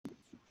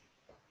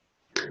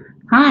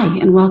Hi,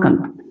 and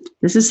welcome.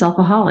 This is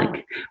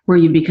Selfaholic, where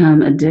you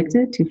become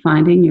addicted to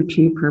finding your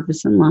true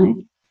purpose in life.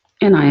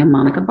 And I am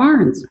Monica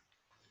Barnes.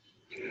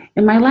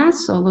 In my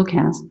last solo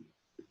cast,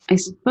 I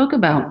spoke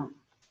about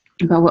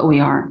what we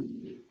are,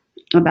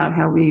 about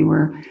how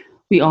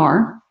we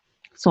are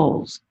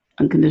souls,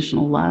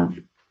 unconditional love,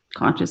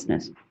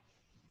 consciousness.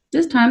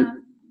 This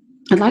time,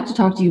 I'd like to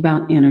talk to you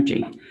about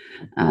energy,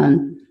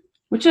 um,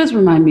 which does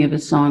remind me of a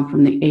song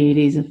from the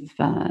 80s, if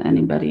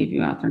anybody of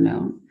you out there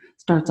know.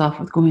 Starts off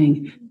with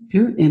going,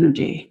 pure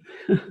energy.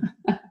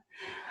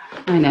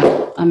 I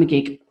know, I'm a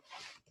geek.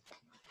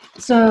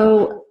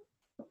 So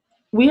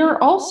we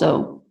are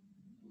also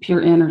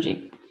pure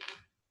energy.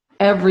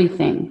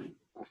 Everything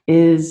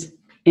is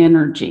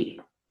energy.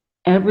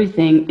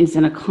 Everything is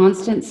in a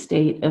constant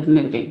state of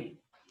moving.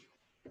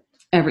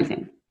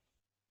 Everything.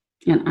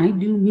 And I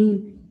do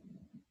mean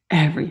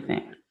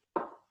everything.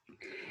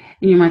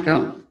 And you might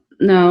go,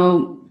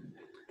 no,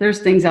 there's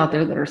things out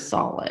there that are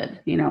solid,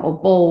 a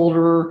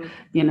boulder,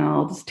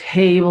 this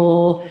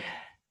table.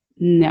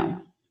 No.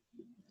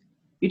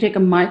 You take a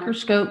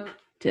microscope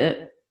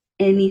to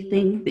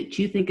anything that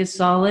you think is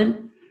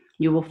solid,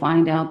 you will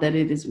find out that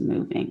it is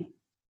moving.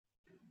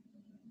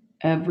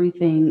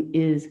 Everything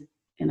is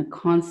in a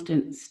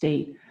constant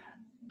state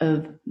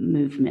of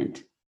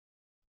movement,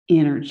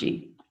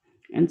 energy,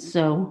 and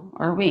so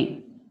are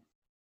we.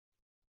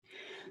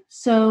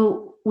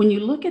 So when you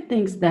look at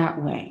things that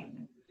way,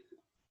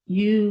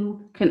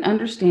 you can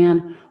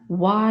understand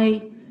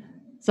why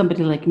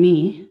somebody like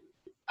me,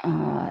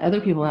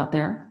 other people out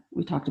there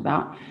we talked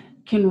about,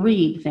 can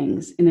read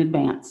things in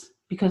advance,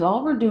 because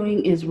all we're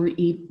doing is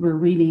we're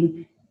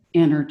reading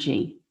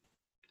energy.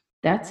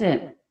 That's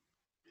it.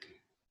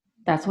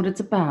 That's what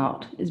it's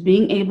about, is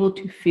being able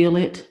to feel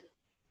it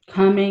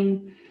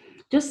coming,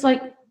 just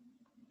like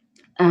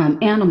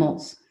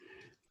animals.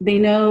 They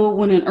know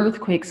when an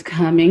earthquake's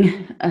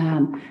coming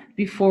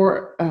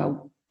before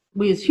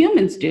we as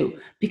humans do,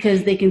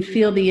 because they can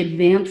feel the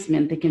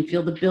advancement, they can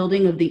feel the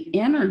building of the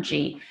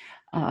energy.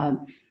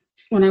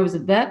 When I was a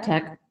vet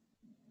tech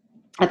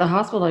at the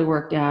hospital I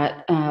worked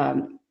at,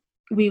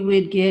 we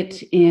would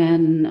get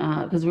in,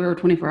 because we were a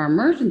 24-hour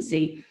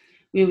emergency,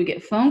 we would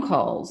get phone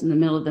calls in the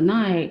middle of the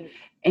night,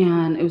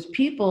 and it was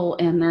people,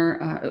 and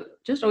there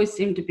just always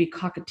seemed to be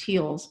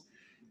cockatiels.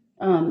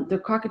 Their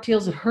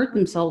cockatiels had hurt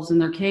themselves in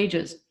their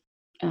cages.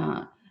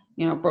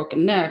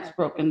 Broken necks,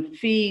 broken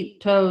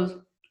feet, toes,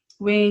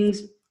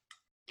 wings,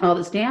 all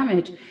this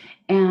damage.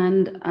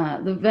 And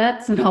the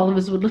vets and all of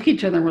us would look at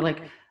each other and we're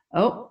like,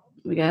 oh,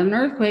 we got an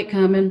earthquake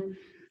coming,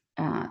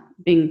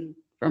 being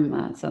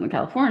from Southern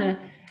California.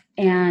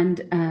 And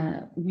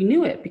we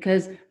knew it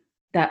because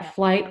that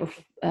flight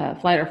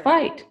or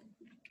fight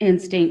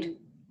instinct,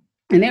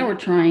 and they were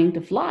trying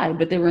to fly,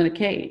 but they were in a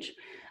cage.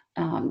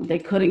 They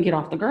couldn't get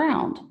off the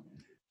ground.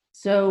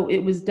 So it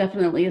was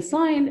definitely a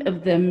sign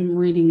of them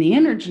reading the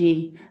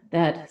energy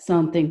that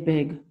something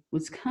big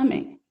was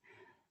coming.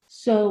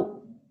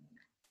 So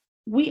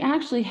we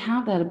actually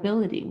have that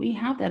ability. We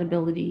have that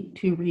ability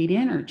to read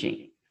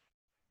energy.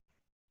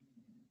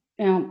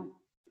 Now,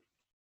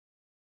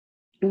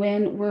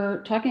 when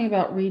we're talking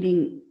about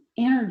reading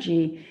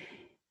energy,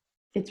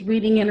 it's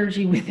reading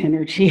energy with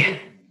energy.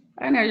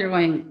 I know you're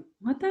going,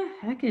 what the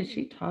heck is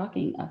she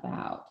talking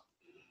about?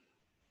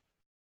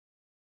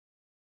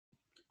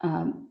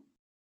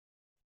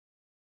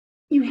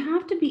 You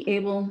have to be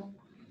able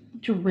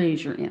to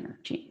raise your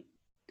energy.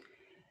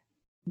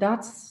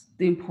 That's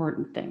the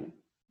important thing.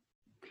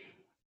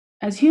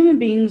 As human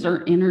beings,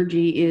 our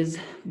energy is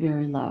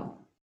very low.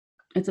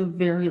 It's a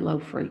very low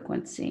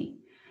frequency.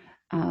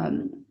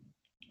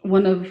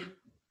 One of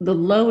the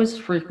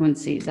lowest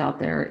frequencies out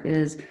there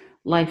is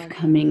life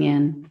coming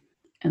in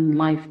and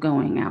life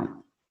going out.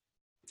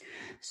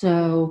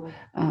 So,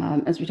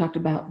 as we talked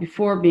about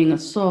before, being a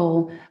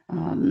soul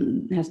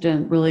has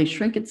to really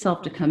shrink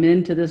itself to come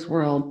into this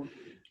world.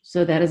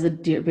 So that is a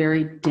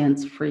very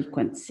dense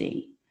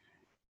frequency.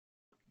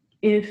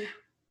 If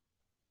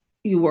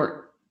you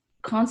are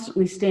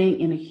constantly staying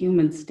in a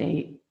human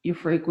state, your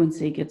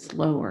frequency gets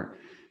lower.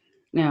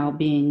 Now,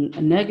 being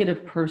a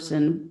negative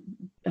person,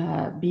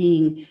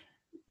 being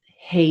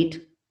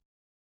hate,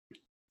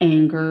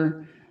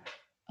 anger,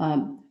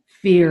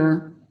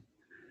 fear,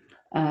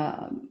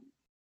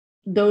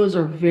 those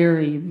are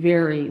very,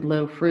 very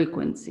low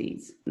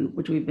frequencies,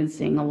 which we've been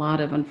seeing a lot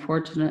of,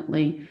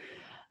 unfortunately,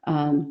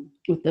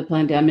 with the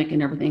pandemic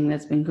and everything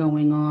that's been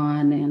going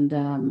on,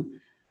 and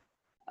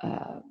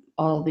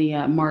all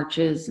the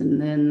marches, and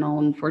then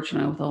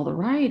unfortunately with all the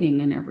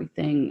rioting and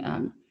everything,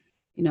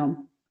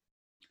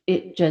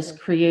 it just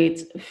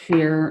creates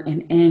fear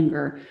and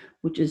anger,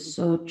 which is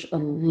such a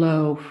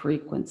low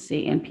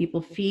frequency, and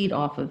people feed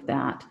off of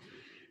that.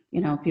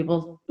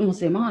 People will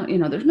say, Mom,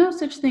 there's no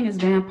such thing as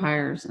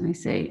vampires. And I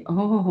say,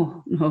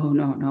 oh,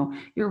 no,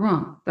 you're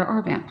wrong. There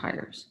are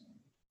vampires.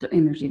 They're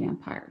energy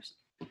vampires.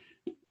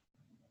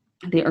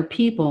 They are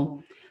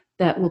people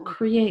that will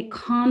create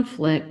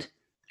conflict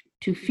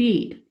to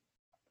feed.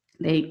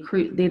 They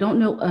don't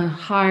know a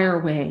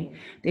higher way.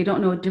 They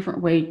don't know a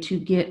different way to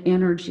get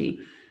energy.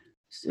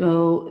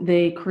 So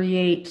they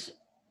create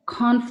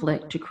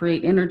conflict to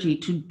create energy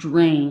to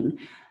drain.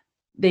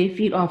 They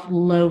feed off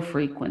low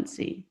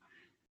frequency.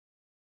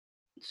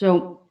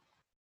 So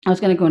I was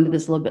going to go into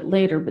this a little bit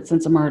later, but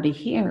since I'm already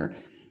here,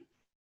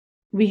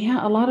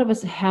 a lot of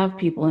us have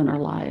people in our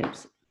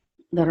lives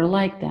that are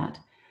like that.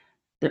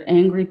 They're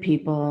angry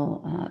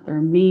people,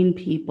 they're mean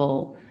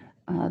people,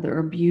 they're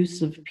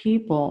abusive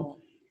people.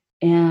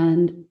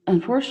 And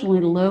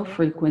unfortunately, low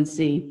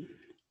frequency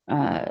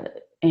uh,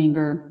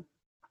 anger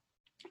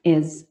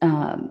is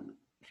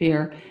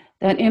fear.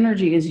 That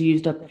energy is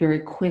used up very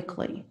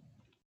quickly.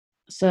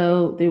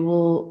 So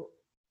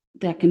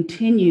that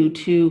continue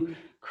to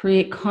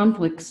create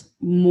conflicts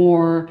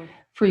more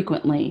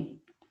frequently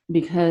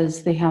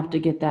because they have to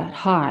get that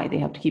high. They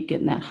have to keep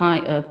getting that high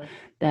of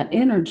that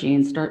energy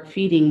and start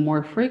feeding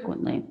more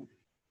frequently.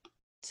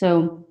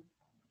 So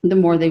the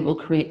more they will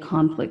create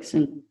conflicts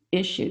and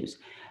issues.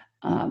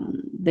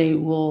 They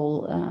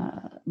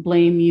will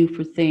blame you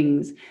for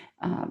things.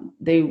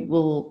 They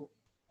will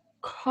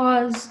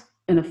cause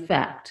an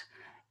effect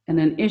and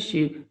an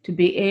issue to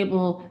be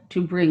able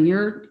to bring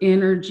your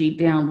energy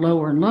down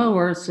lower and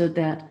lower so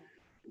that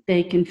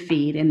they can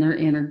feed and their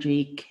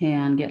energy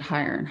can get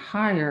higher and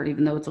higher.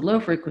 Even though it's a low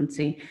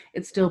frequency,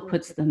 it still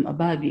puts them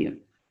above you.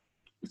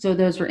 So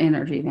those are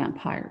energy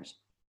vampires,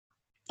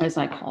 as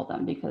I call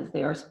them, because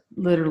they are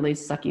literally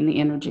sucking the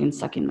energy and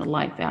sucking the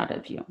life out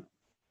of you.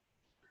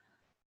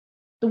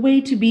 The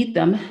way to beat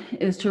them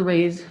is to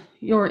raise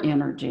your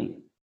energy.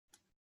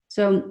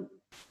 So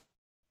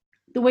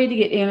the way to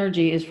get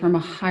energy is from a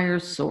higher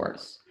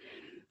source.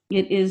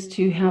 It is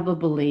to have a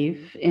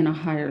belief in a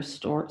higher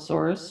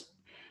source.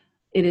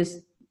 It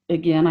is,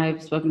 again,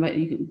 I've spoken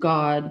about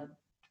God,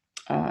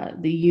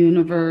 the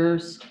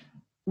universe,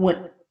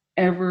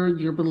 whatever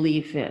your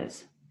belief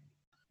is.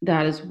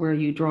 That is where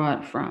you draw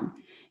it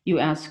from. You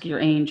ask your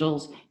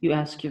angels, you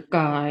ask your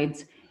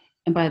guides.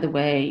 And by the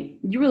way,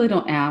 you really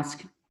don't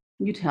ask,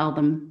 you tell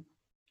them.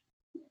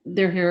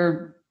 They're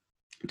here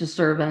to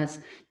serve us.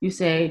 You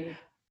say,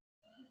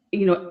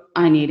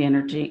 I need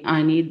energy.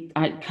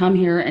 I come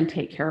here and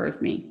take care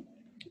of me.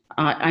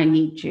 I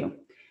need you.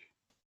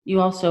 You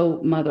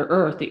also, Mother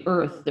Earth, the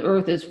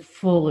earth is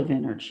full of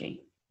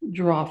energy.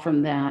 Draw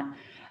from that.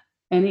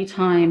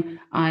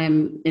 Anytime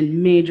I'm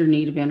in major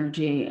need of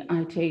energy,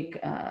 I take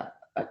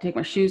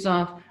my shoes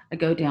off, I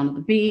go down to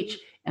the beach,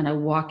 and I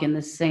walk in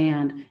the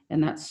sand,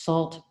 and that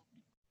salt,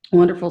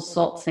 wonderful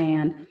salt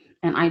sand,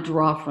 and I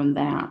draw from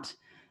that.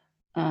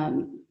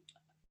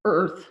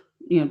 Earth,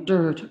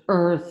 dirt,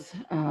 earth,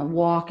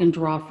 walk and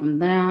draw from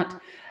that.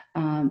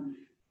 Um,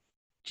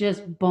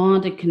 just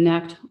bond and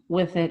connect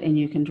with it, and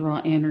you can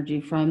draw energy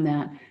from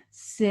that.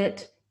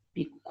 Sit,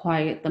 be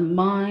quiet the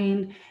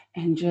mind,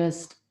 and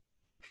just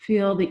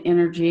feel the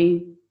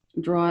energy,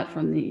 draw it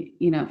from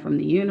from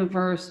the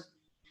universe.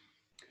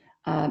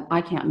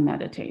 I can't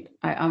meditate.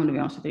 I'm going to be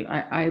honest with you.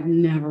 I've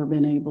never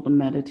been able to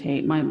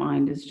meditate. My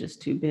mind is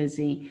just too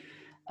busy.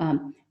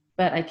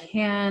 But I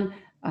can,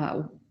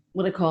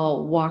 what I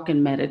call walk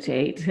and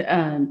meditate,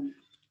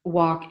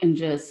 walk and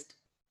just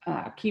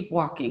keep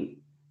walking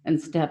and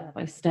step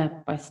by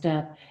step by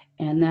step.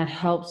 And that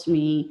helps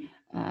me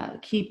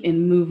keep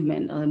in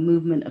movement, a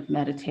movement of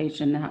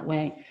meditation that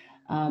way.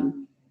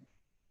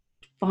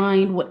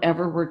 Find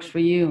whatever works for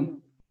you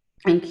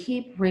and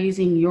keep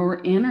raising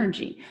your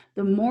energy.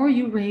 The more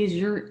you raise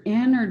your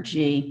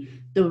energy,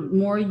 the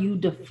more you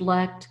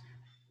deflect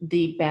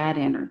the bad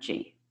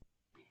energy.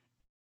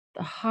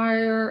 The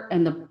higher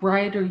and the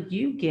brighter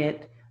you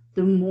get,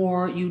 the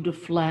more you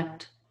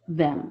deflect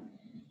them.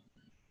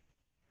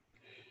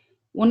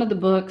 One of the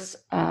books,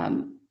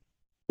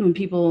 when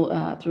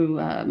people, through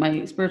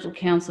my spiritual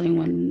counseling,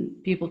 when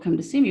people come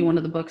to see me, one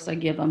of the books I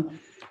give them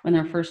when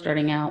they're first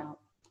starting out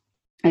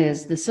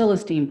is The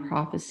Celestine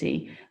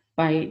Prophecy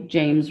by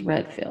James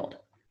Redfield.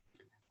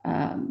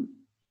 And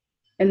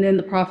then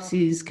the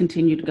prophecies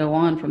continue to go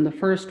on from the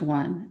first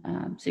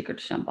one, Secret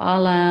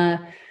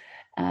Shambhala.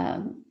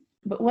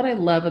 But what I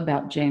love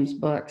about James'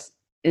 books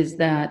is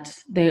that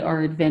they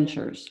are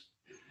adventures.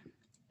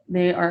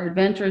 They are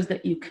adventures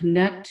that you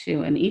connect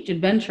to, and each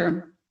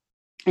adventure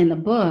in the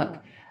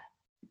book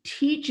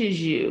teaches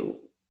you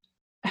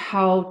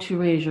how to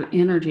raise your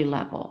energy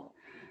level.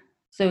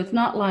 So it's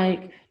not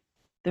like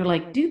they're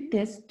like, do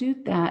this, do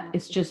that.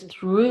 It's just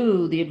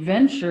through the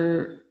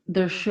adventure,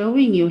 they're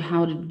showing you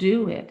how to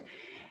do it.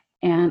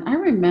 And I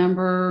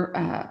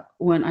remember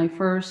when I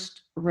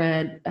first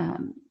read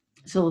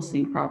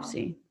Celestine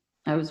Prophecy,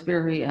 I was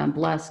very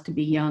blessed to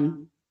be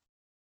young.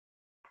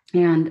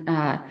 And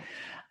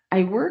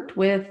I worked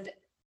with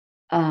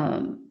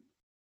a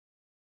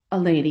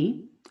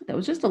lady that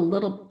was just a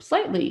little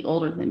slightly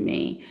older than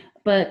me,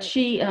 but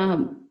she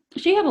had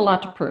a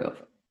lot to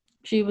prove.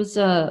 She was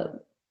a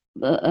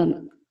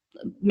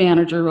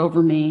manager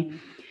over me,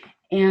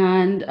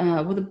 and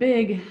with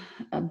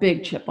a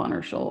big chip on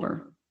her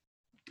shoulder,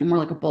 more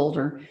like a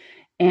boulder.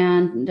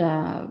 And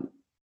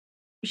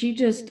she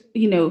just,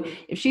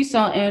 if she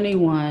saw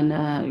anyone,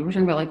 we were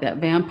talking about like that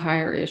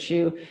vampire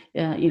issue,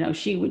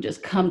 she would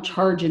just come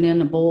charging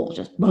in a bowl,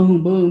 just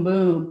boom, boom,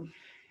 boom.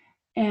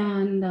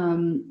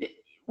 And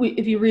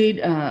if you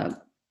read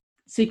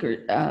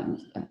Celestine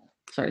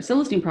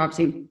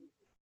Prophecy,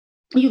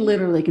 you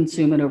literally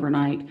consume it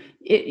overnight.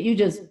 You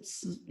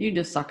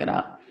just suck it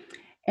up.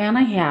 And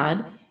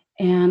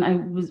I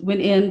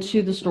went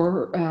into the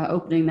store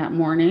opening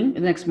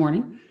the next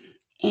morning,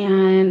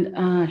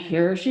 and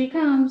here she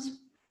comes.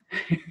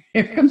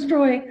 Here comes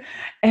Joy,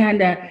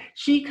 and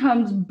she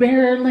comes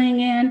barreling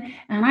in,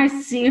 and I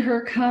see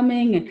her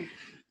coming,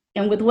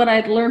 and with what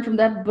I'd learned from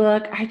that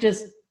book, I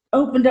just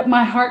opened up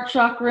my heart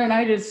chakra, and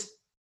I just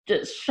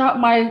shot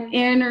my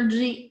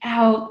energy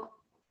out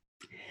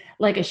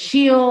like a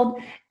shield.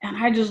 And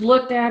I just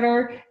looked at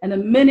her, and the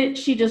minute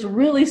she just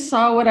really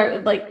saw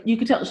what you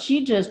could tell,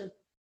 she just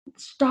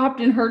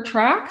stopped in her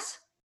tracks,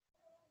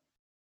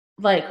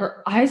 like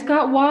her eyes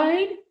got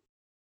wide,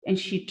 and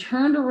she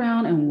turned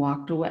around and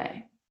walked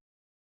away.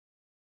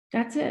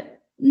 That's it.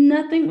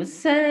 Nothing was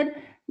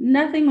said,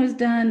 nothing was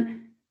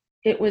done.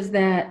 It was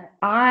that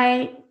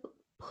I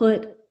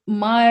put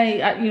drawing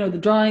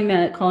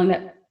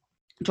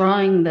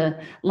the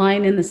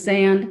line in the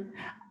sand.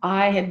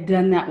 I had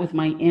done that with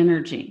my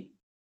energy.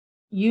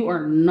 You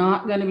are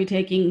not going to be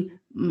taking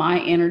my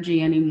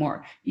energy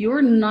anymore.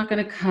 You're not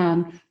going to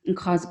come and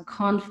cause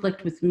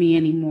conflict with me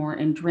anymore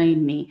and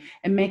drain me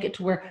and make it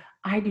to where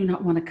I do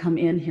not want to come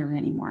in here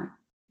anymore.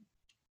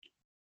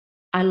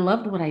 I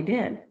loved what I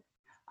did.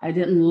 I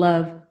didn't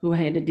love who I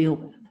had to deal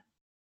with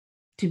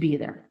to be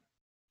there.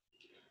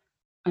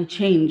 I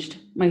changed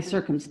my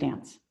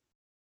circumstance.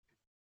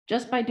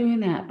 Just by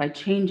doing that, by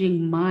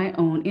changing my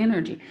own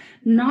energy,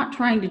 not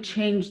trying to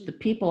change the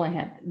people I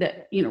had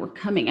that, were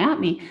coming at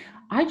me.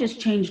 I just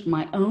changed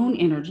my own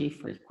energy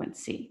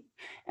frequency,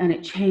 and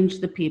it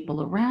changed the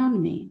people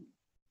around me.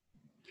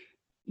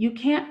 You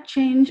can't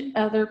change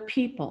other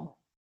people.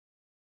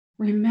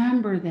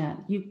 Remember that.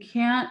 You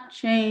can't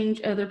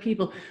change other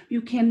people.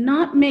 You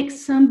cannot make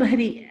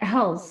somebody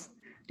else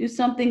do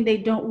something they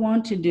don't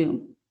want to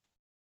do.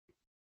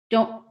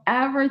 Don't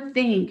ever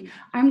think,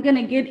 I'm going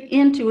to get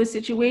into a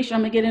situation,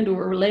 I'm going to get into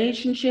a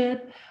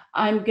relationship,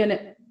 I'm going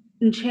to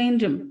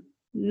change them.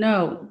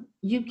 No,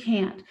 you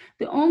can't.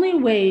 The only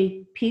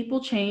way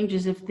people change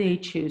is if they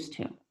choose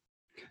to.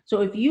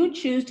 So if you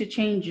choose to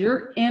change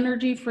your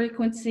energy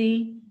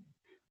frequency,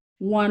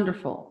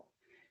 wonderful.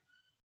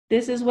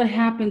 This is what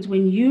happens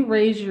when you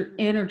raise your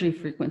energy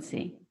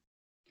frequency.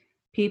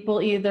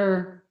 People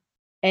either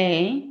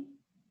A,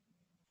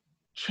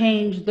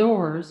 change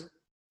theirs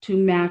to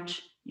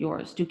match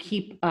yours, to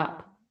keep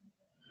up,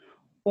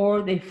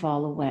 or they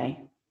fall away.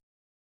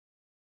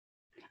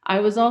 I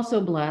was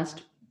also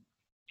blessed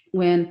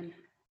when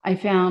I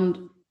found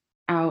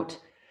out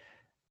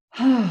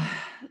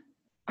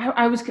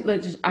I was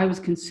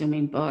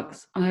consuming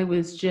books. I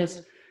was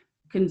just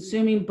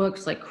consuming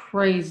books like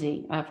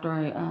crazy after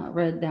I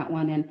read that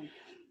one, and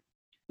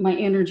my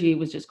energy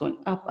was just going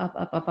up, up,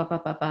 up, up, up,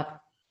 up, up,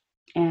 up.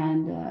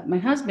 And my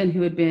husband,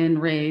 who had been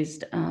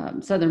raised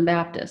Southern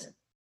Baptist,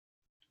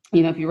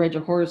 if you read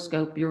your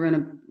horoscope, you're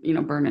going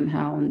to, burn in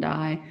hell and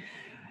die.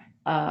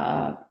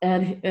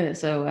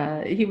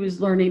 So he was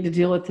learning to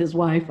deal with his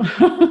wife.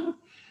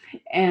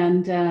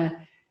 And I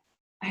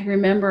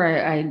remember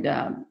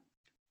our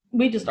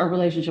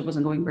relationship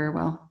wasn't going very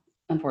well,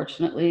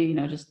 unfortunately.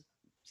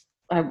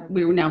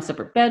 We were now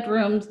separate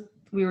bedrooms.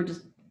 We were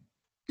just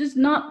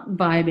not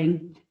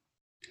vibing.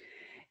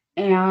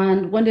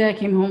 And one day I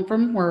came home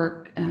from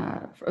work,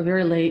 a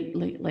very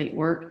late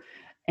work,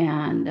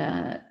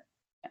 and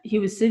he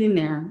was sitting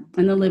there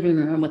in the living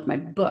room with my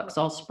books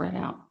all spread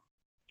out.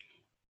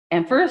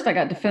 And first I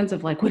got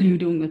defensive, like, what are you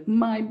doing with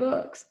my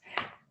books?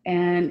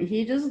 And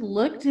he just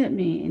looked at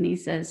me and he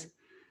says,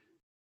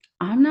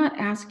 I'm not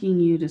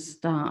asking you to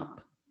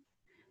stop.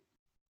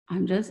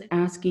 I'm just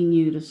asking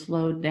you to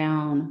slow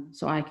down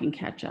so I can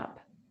catch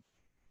up.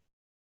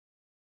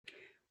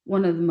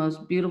 One of the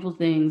most beautiful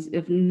things,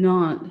 if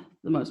not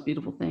the most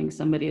beautiful thing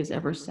somebody has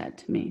ever said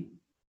to me.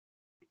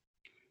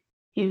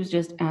 He was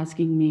just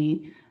asking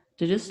me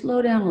to just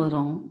slow down a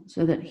little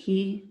so that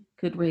he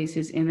could raise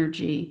his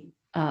energy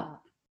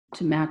up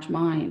to match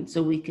mine,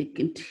 so we could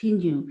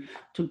continue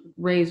to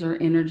raise our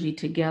energy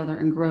together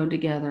and grow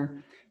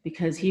together,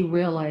 because he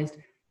realized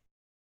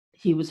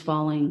he was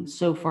falling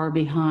so far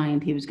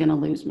behind, he was going to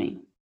lose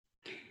me.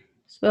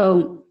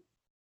 So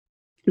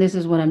this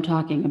is what I'm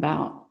talking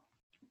about.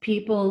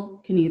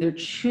 People can either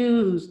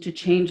choose to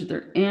change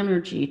their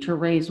energy to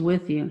raise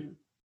with you,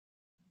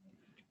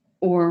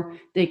 or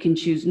they can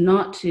choose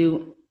not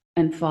to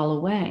and fall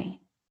away.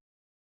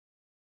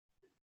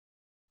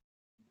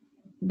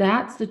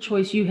 That's the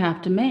choice you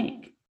have to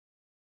make.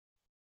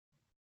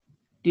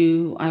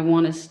 Do I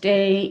want to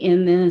stay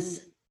in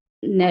this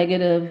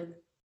negative,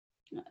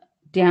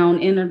 down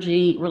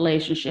energy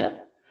relationship,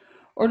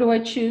 or do I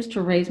choose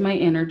to raise my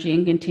energy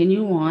and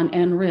continue on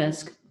and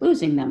risk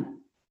losing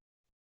them?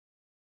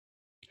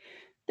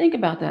 Think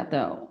about that,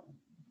 though.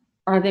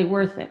 Are they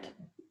worth it?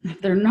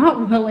 If they're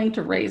not willing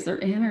to raise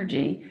their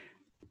energy,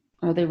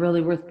 are they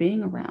really worth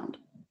being around?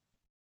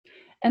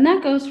 And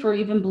that goes for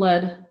even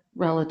blood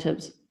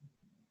relatives.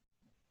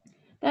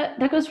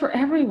 That goes for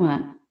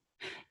everyone.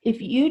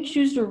 If you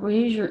choose to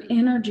raise your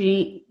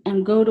energy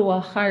and go to a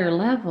higher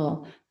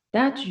level,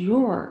 that's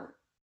your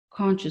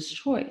conscious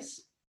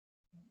choice.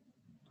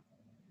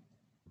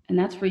 And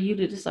that's for you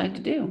to decide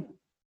to do.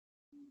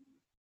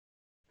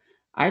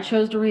 I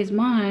chose to raise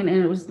mine,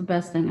 and it was the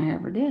best thing I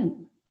ever did.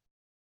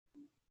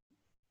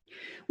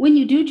 When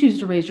you do choose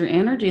to raise your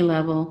energy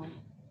level,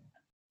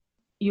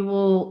 you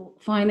will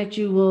find that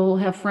you will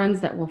have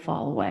friends that will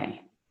fall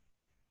away.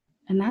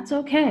 And that's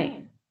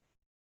okay,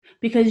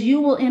 because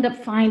you will end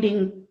up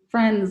finding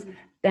friends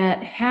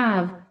that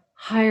have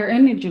higher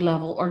energy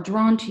level or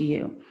drawn to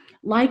you.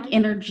 Like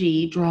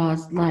energy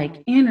draws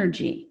like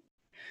energy.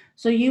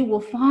 So you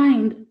will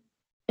find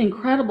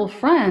incredible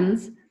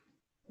friends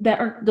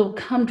they'll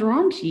come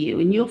drawn to you,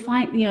 and you'll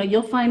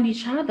find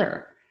each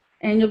other,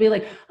 and you'll be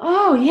like,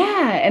 oh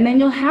yeah, and then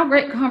you'll have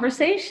great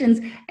conversations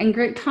and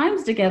great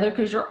times together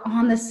because you're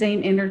on the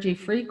same energy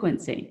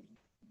frequency.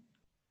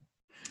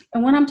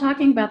 And when I'm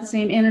talking about the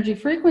same energy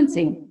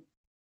frequency,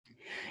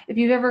 if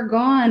you've ever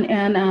gone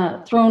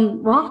and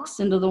thrown rocks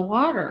into the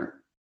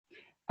water,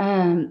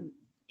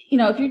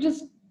 if you're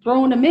just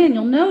throwing them in,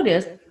 you'll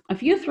notice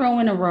if you throw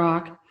in a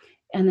rock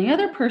and the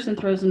other person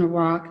throws in a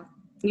rock,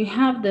 you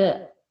have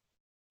the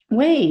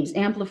waves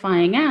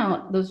amplifying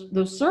out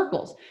those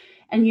circles.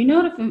 And you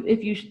notice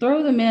if you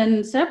throw them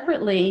in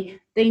separately,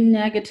 they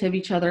negative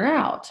each other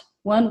out.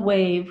 One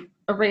wave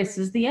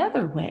erases the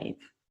other wave.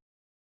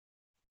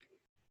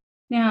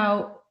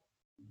 Now,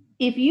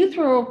 if you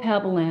throw a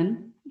pebble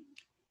in,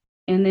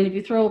 and then if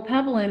you throw a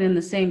pebble in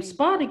the same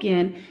spot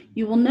again,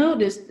 you will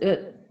notice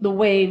that the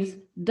waves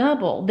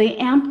double. They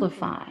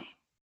amplify.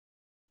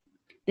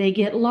 They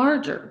get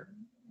larger.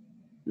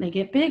 They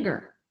get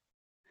bigger.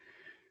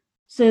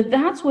 So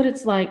that's what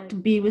it's like to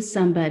be with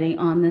somebody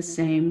on the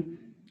same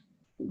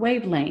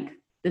wavelength,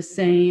 the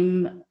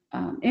same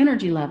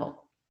energy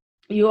level.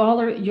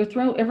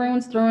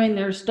 Everyone's throwing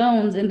their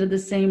stones into the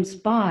same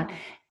spot,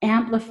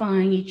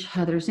 amplifying each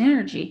other's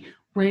energy,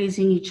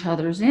 raising each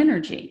other's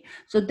energy.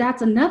 So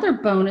that's another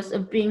bonus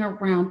of being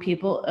around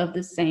people of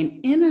the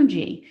same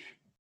energy.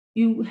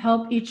 You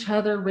help each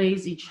other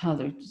raise each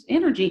other's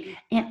energy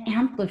and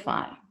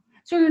amplify.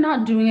 So you're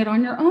not doing it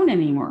on your own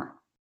anymore.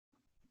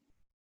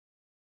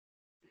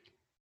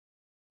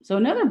 So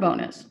another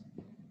bonus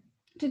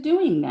to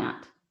doing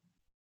that.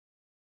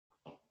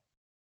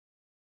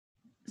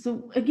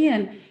 So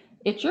again,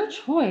 it's your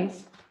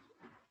choice,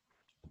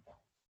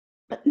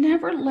 but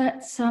never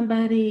let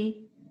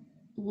somebody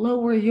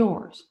lower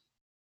yours.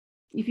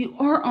 If you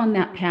are on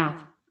that path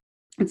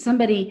and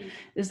somebody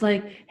is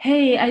like,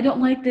 hey, I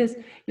don't like this,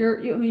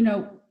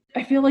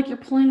 I feel like you're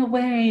pulling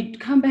away,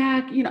 come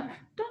back,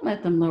 don't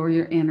let them lower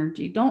your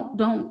energy.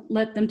 Don't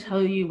let them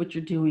tell you what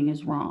you're doing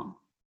is wrong.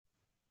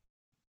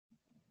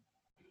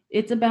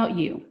 It's about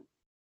you.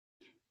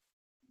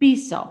 Be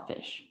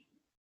selfish.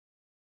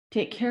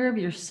 Take care of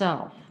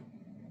yourself.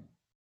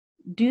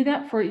 Do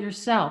that for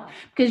yourself,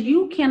 because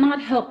you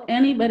cannot help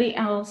anybody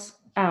else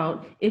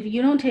out if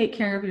you don't take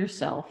care of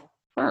yourself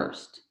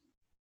first.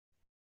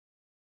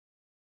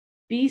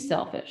 Be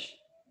selfish.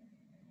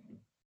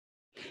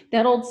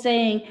 That old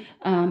saying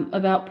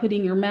about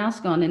putting your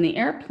mask on in the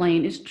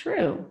airplane is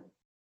true.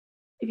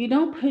 If you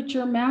don't put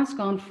your mask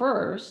on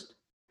first,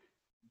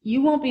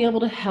 you won't be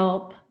able to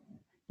help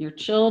your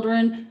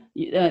children,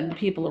 the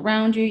people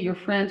around you, your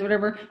friends,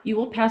 whatever. You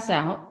will pass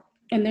out,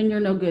 and then you're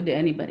no good to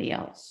anybody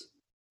else.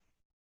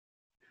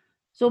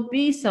 So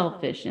be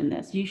selfish in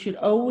this. You should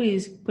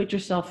always put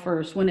yourself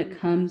first when it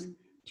comes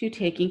to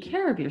taking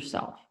care of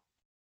yourself,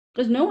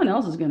 because no one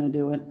else is going to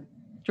do it.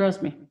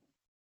 Trust me.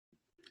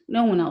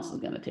 No one else is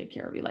going to take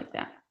care of you like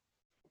that.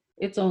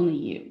 It's only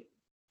you.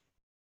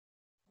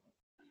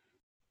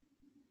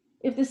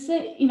 If the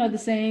saying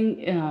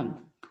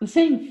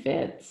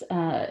fits,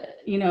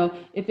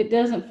 if it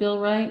doesn't feel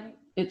right,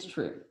 it's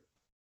true.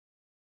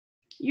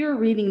 You're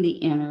reading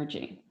the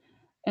energy,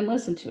 and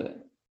listen to it.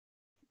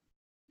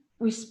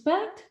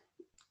 Respect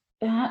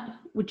that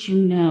which you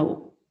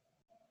know.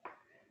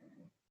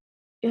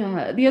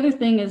 The other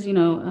thing is,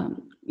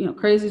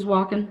 crazy's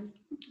walking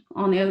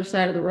on the other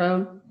side of the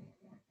road.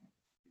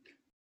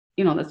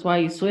 That's why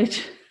you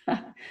switch.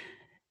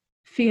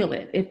 Feel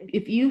it.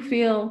 If you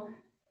feel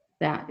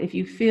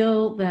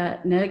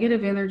that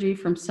negative energy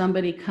from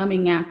somebody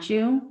coming at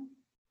you,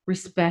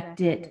 respect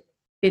it.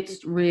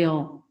 It's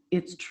real.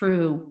 It's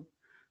true.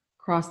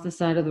 Cross the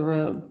side of the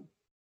road.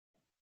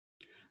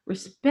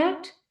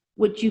 Respect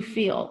what you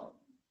feel.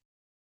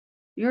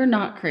 You're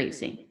not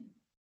crazy.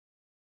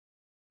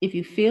 If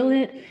you feel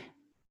it,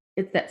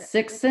 it's that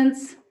sixth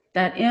sense,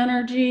 that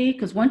energy,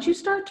 because once you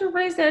start to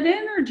raise that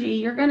energy,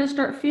 you're going to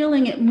start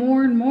feeling it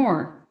more and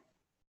more.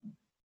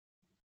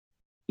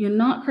 You're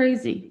not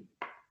crazy.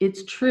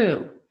 It's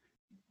true.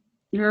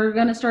 You're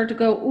going to start to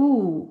go,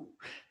 ooh,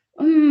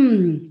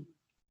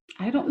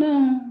 I don't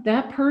know.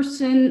 That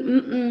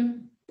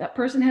person, That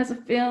person has a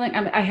feeling.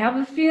 I have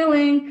a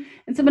feeling,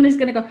 and somebody's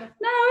going to go,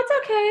 no, it's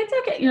okay. It's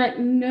okay. You're like,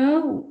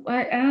 no,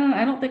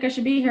 I don't think I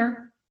should be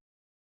here.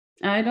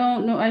 I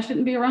don't know. I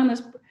shouldn't be around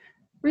this.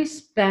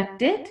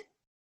 Respect it.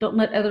 Don't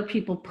let other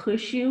people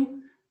push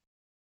you.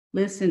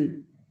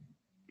 Listen,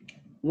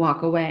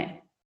 walk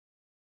away.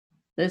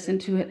 Listen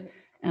to it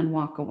and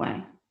walk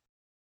away.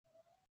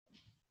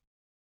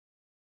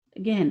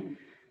 Again,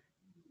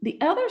 the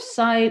other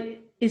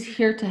side is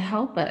here to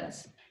help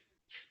us.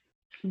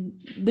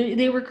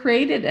 They were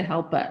created to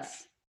help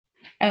us.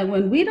 And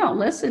when we don't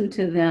listen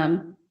to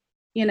them,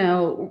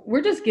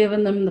 we're just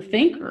giving them the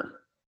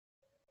finger.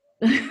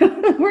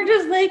 We're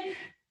just like,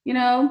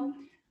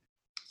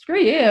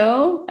 screw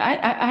you.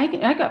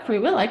 I got free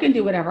will. I can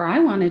do whatever I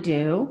want to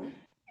do.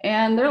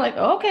 And they're like,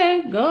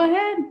 okay, go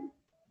ahead.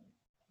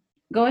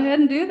 Go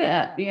ahead and do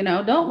that.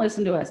 Don't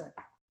listen to us.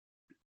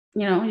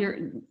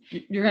 You're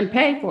going to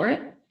pay for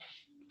it.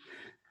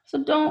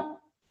 So don't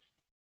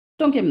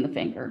give them the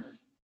finger.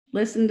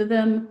 Listen to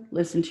them,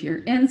 listen to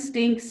your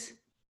instincts,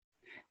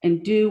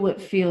 and do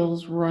what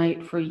feels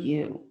right for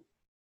you.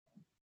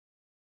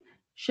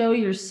 Show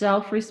your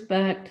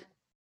self-respect,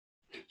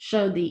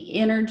 show the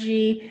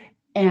energy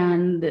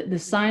and the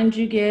signs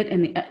you get,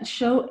 and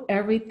show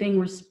everything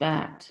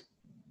respect.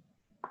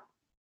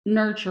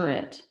 Nurture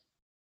it.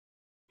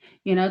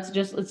 It's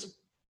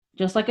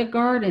just like a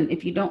garden.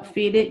 If you don't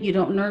feed it, you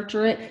don't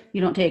nurture it,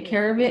 you don't take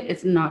care of it,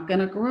 it's not going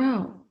to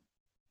grow.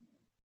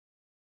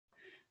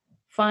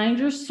 Find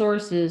your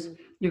sources,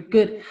 your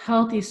good,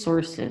 healthy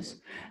sources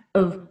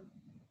of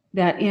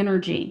that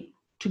energy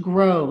to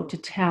grow, to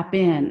tap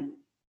in.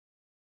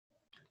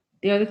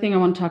 The other thing I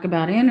want to talk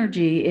about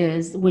energy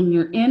is when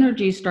your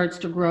energy starts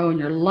to grow and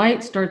your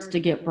light starts to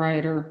get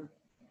brighter,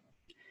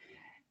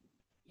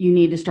 you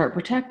need to start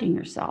protecting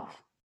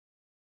yourself.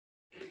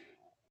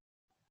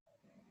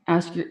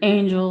 Ask your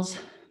angels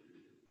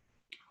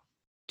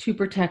to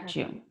protect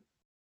you.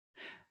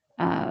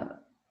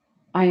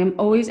 I am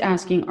always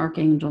asking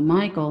Archangel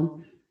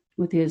Michael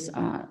with his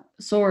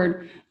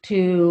sword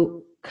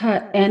to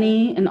cut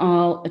any and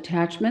all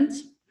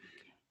attachments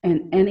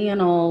and any and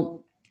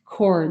all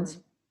cords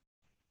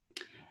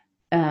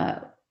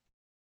that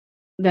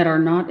are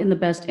not in the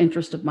best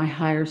interest of my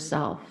higher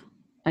self.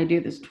 I do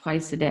this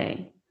twice a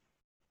day,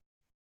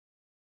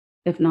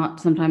 if not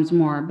sometimes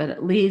more, but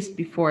at least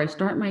before I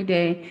start my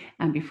day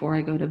and before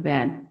I go to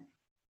bed.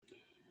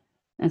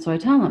 And so I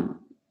tell him,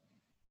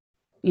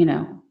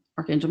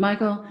 Archangel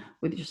Michael,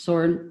 with your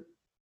sword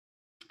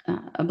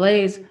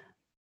ablaze,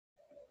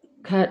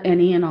 cut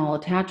any and all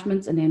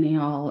attachments and any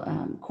and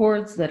all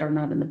cords that are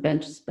not in the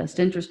best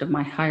interest of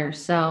my higher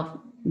self,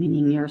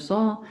 meaning your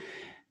soul,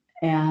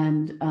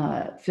 and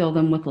fill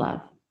them with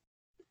love.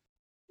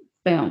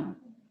 Boom.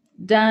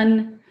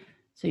 Done.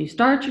 So you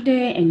start your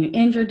day and you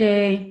end your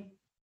day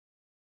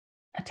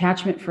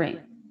attachment free.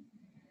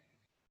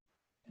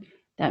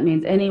 That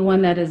means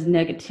anyone that is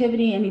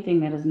negativity,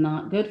 anything that is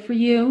not good for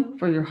you,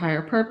 for your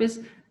higher purpose,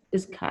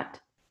 is cut.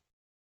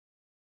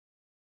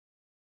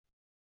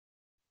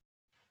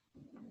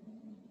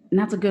 And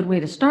that's a good way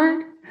to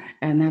start,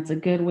 and that's a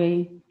good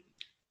way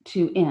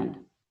to end.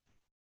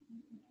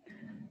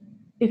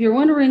 If you're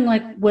wondering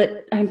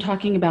what I'm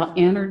talking about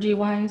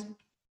energy-wise,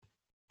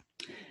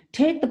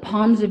 take the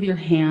palms of your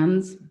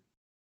hands,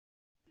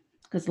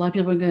 because a lot of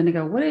people are going to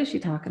go, what is she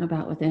talking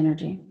about with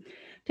energy?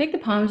 Take the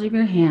palms of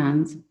your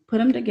hands, put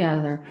them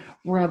together,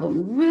 rub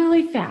them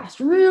really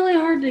fast, really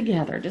hard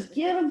together. Just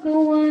get them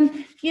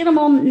going, get them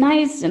all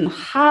nice and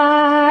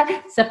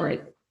hot.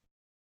 Separate.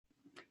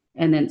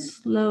 And then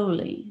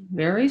slowly,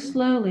 very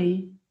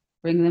slowly,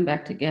 bring them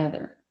back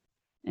together.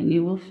 And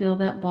you will feel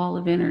that ball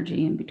of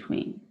energy in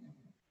between,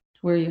 to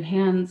where your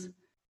hands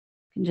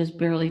can just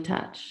barely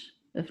touch,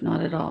 if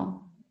not at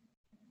all.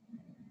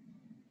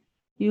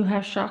 You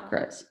have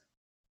chakras.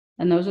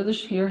 And those are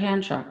your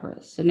hand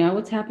chakras. So now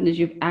what's happened is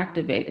you've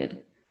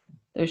activated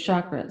those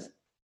chakras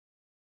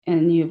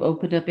and you've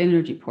opened up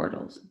energy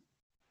portals.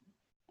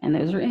 And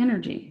those are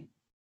energy.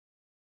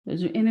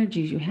 Those are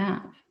energies you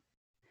have.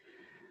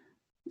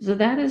 So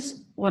that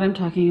is what I'm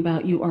talking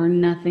about. You are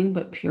nothing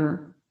but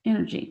pure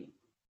energy.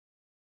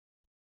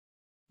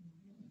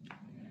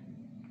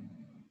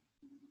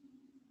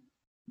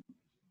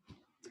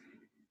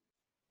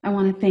 I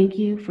want to thank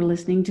you for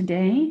listening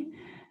today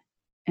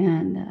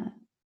and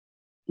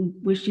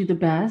wish you the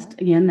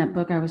best. Again, that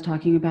book I was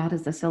talking about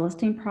is The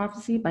Celestine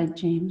Prophecy by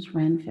James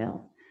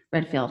Redfield.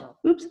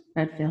 This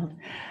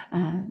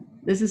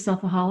is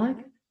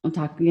Selfaholic. We'll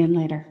talk again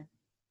later.